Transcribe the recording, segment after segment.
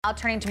Now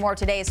turning to more of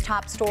today's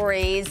top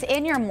stories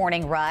in your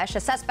morning rush. A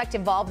suspect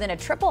involved in a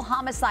triple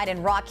homicide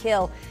in Rock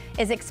Hill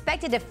is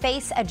expected to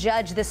face a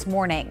judge this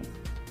morning.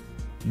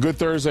 Good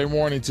Thursday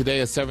morning.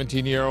 Today, a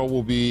 17-year-old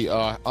will be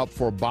up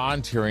for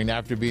bond hearing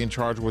after being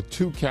charged with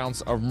 2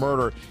 counts of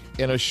murder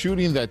in a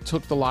shooting that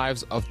took the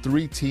lives of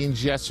 3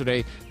 teens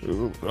yesterday,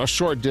 a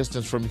short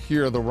distance from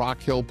here, the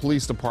Rock Hill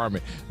Police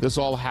Department. This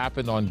all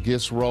happened on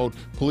Gist Road.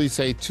 Police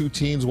say 2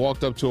 teens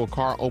walked up to a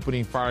car,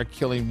 opening fire,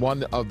 killing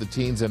one of the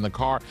teens in the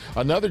car.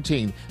 Another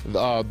teen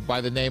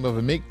by the name of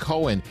Mick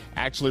Cohen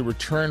actually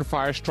returned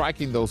fire,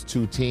 striking those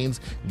 2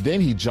 teens.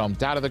 Then he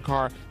jumped out of the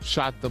car,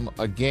 shot them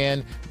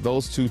again.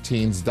 Those 2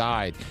 teens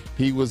died.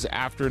 He was,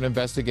 after an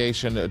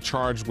investigation,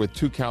 charged with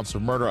 2 counts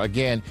of murder.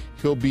 Again,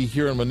 he'll be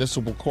here in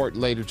municipal court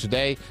later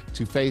today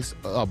to face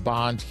a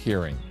bond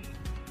hearing.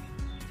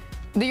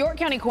 The York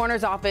County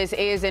Coroner's Office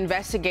is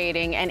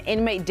investigating an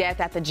inmate death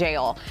at the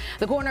jail.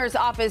 The Coroner's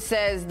Office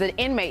says the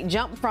inmate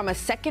jumped from a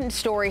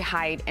 2nd-story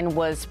height and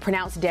was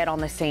pronounced dead on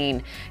the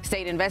scene.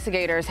 State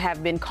investigators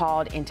have been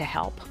called in to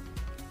help.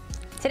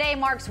 Today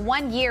marks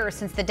 1 year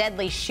since the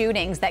deadly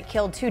shootings that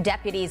killed 2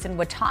 deputies in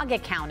Watauga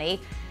County.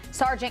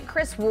 Sergeant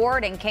Chris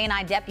Ward and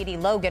K-9 Deputy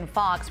Logan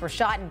Fox were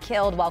shot and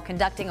killed while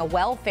conducting a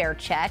welfare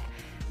check.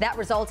 That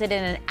resulted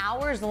in an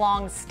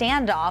hours-long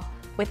standoff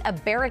with a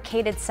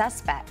barricaded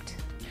suspect.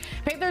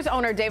 Panthers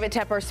owner David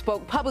Tepper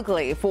spoke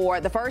publicly for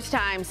the first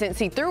time since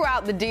he threw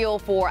out the deal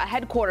for a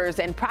headquarters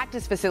and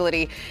practice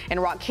facility in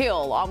Rock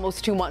Hill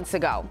almost 2 months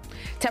ago.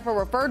 Tepper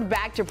referred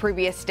back to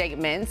previous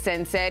statements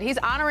and said he's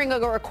honoring a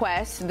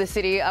request the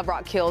city of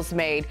Rock Hill's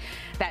made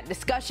that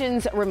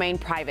discussions remain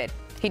private.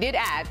 He did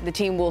add the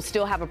team will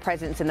still have a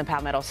presence in the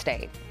Palmetto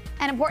State.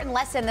 An important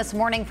lesson this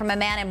morning from a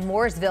man in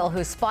Mooresville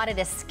who spotted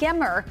a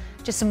skimmer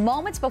just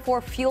moments before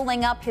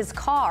fueling up his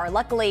car.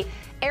 Luckily,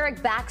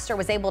 Eric Baxter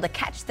was able to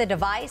catch the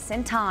device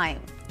in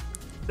time.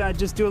 I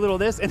just do a little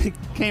of this and it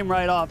came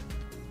right off.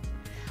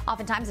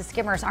 Oftentimes, the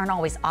skimmers aren't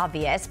always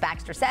obvious.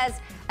 Baxter says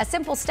a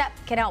simple step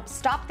can help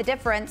stop the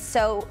difference.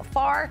 So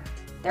far,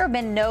 there have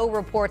been no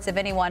reports of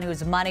anyone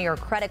whose money or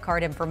credit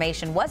card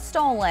information was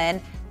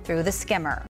stolen through the skimmer.